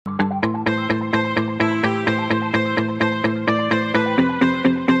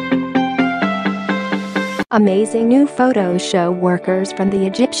Amazing new photos show workers from the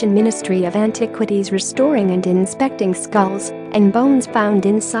Egyptian Ministry of Antiquities restoring and inspecting skulls and bones found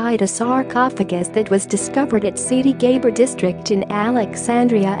inside a sarcophagus that was discovered at Sidi Gaber district in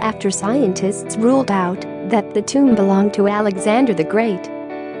Alexandria after scientists ruled out that the tomb belonged to Alexander the Great.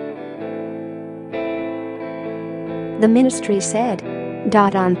 The ministry said.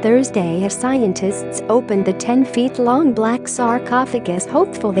 On Thursday, scientists opened the 10-feet-long black sarcophagus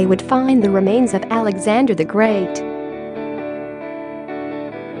hopeful they would find the remains of Alexander the Great.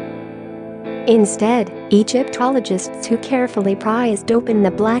 Instead, Egyptologists who carefully prized open the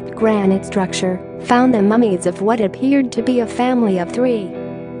black granite structure found the mummies of what appeared to be a family of 3.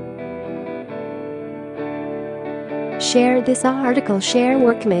 Share this article.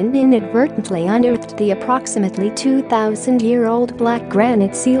 Workmen inadvertently unearthed the approximately 2,000-year-old black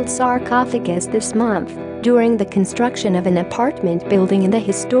granite-sealed sarcophagus this month during the construction of an apartment building in the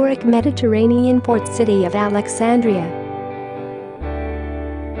historic Mediterranean port city of Alexandria.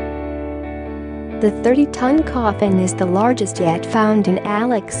 The 30-ton coffin is the largest yet found in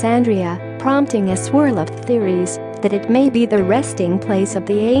Alexandria, prompting a swirl of theories that it may be the resting place of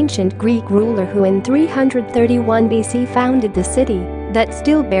the ancient Greek ruler who in 331 BC founded the city that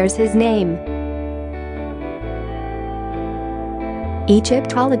still bears his name.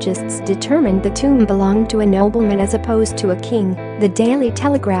 Egyptologists determined the tomb belonged to a nobleman as opposed to a king, the Daily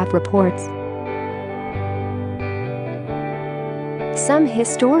Telegraph reports. Some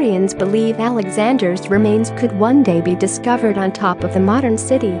historians believe Alexander's remains could one day be discovered on top of the modern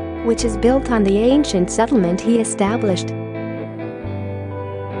city, which is built on the ancient settlement he established.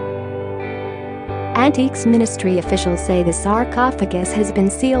 Antiques Ministry officials say the sarcophagus has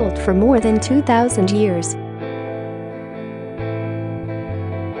been sealed for more than 2,000 years.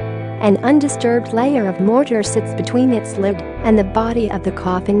 An undisturbed layer of mortar sits between its lid and the body of the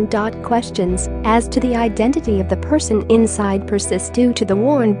coffin. Questions as to the identity of the person inside persist due to the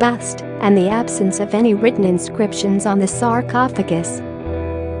worn bust and the absence of any written inscriptions on the sarcophagus.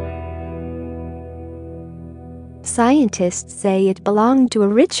 Scientists say it belonged to a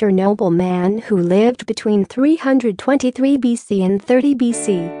richer nobleman who lived between 323 BC and 30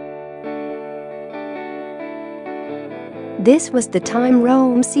 BC. This was the time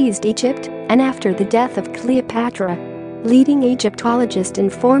Rome seized Egypt, and after the death of Cleopatra. Leading Egyptologist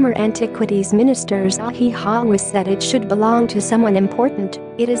and former Antiquities Minister Zahi Hawass said it should belong to someone important.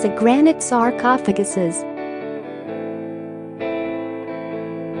 It is a granite sarcophagus.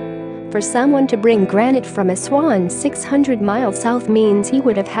 For someone to bring granite from Aswan 600 miles south means he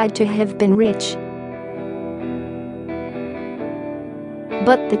would have had to have been rich.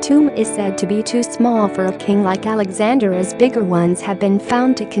 But the tomb is said to be too small for a king like Alexander, as bigger ones have been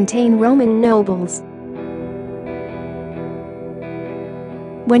found to contain Roman nobles.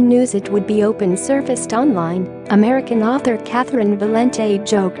 When news it would be open surfaced online, American author Catherine Valente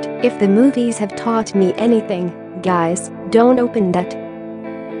joked, "If the movies have taught me anything, guys, don't open that.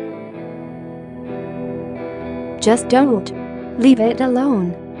 Just don't. Leave it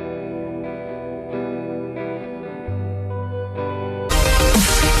alone."